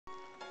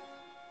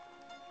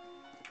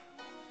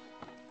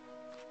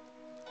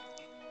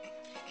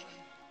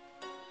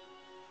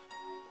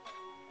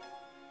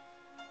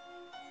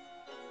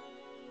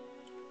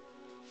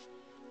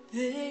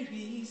There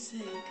is a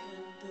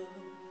candle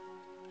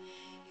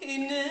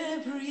in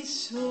every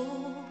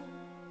soul,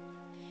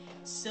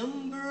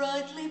 some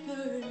brightly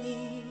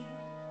burning,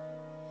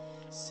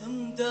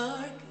 some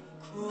dark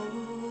and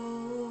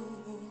cold.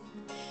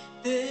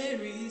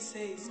 There is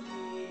a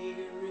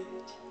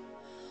spirit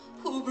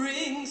who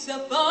brings a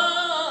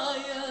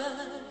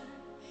fire,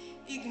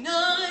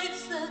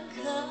 ignites a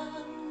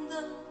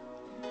candle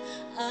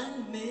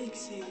and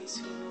makes his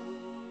home.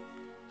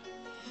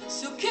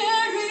 So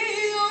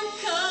carry your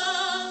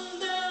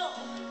candle,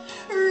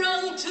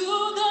 run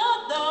to the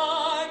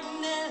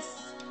darkness,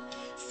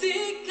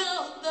 seek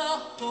out the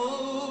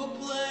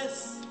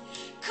hopeless,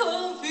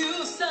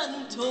 confused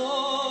and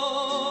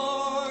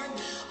torn.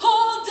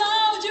 Hold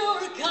out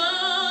your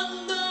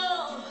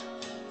candle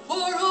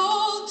for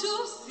all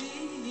to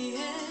see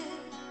it.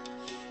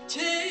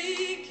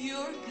 Take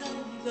your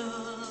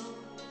candle,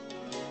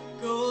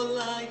 go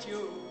light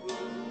your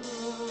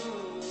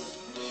world.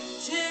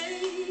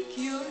 Take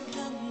your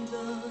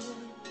candle,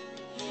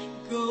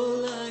 go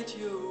light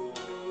your world.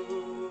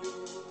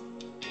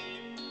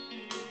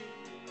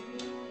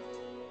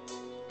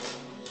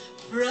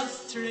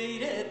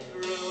 Frustrated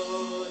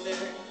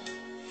brother,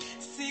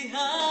 see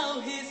how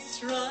he's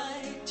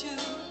tried to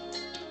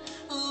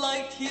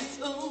light his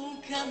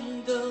own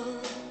candle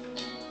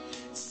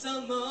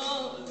some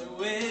other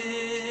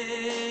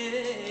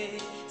way.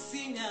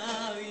 See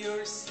now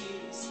your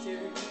sister,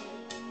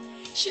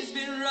 she's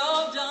been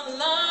robbed and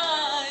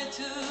lied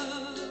to,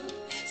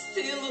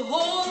 still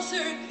holds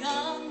her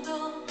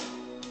candle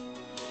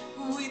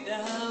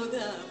without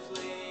a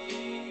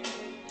flame.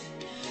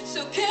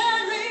 So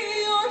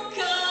carry your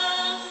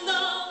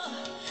candle,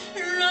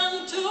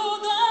 run to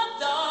the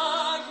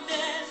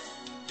darkness,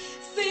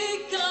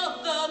 seek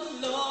out the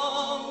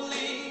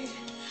lonely,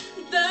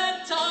 the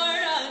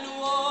tired and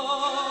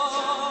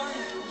worn.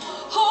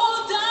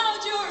 Hold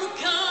out your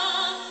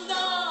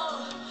candle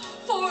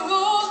for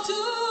all to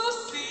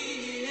see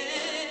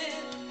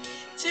it.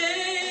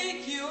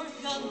 Take your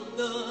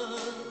candle,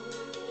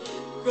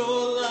 go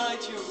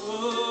light your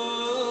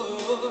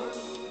world.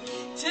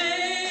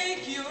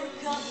 Take your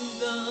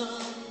candle,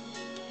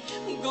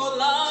 go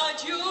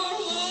light your world.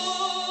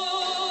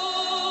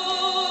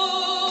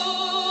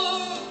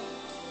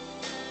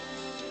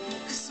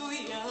 'Cause we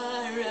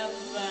are a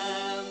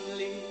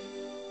family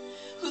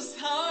whose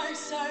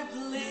hearts are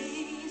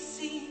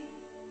blazing.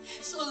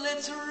 So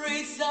let's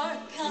raise our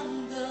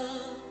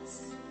candles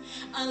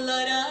and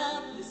light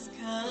up the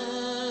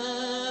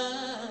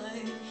sky,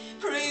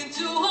 praying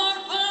to our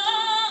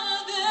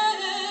Father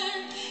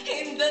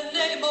in the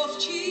name of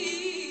Jesus.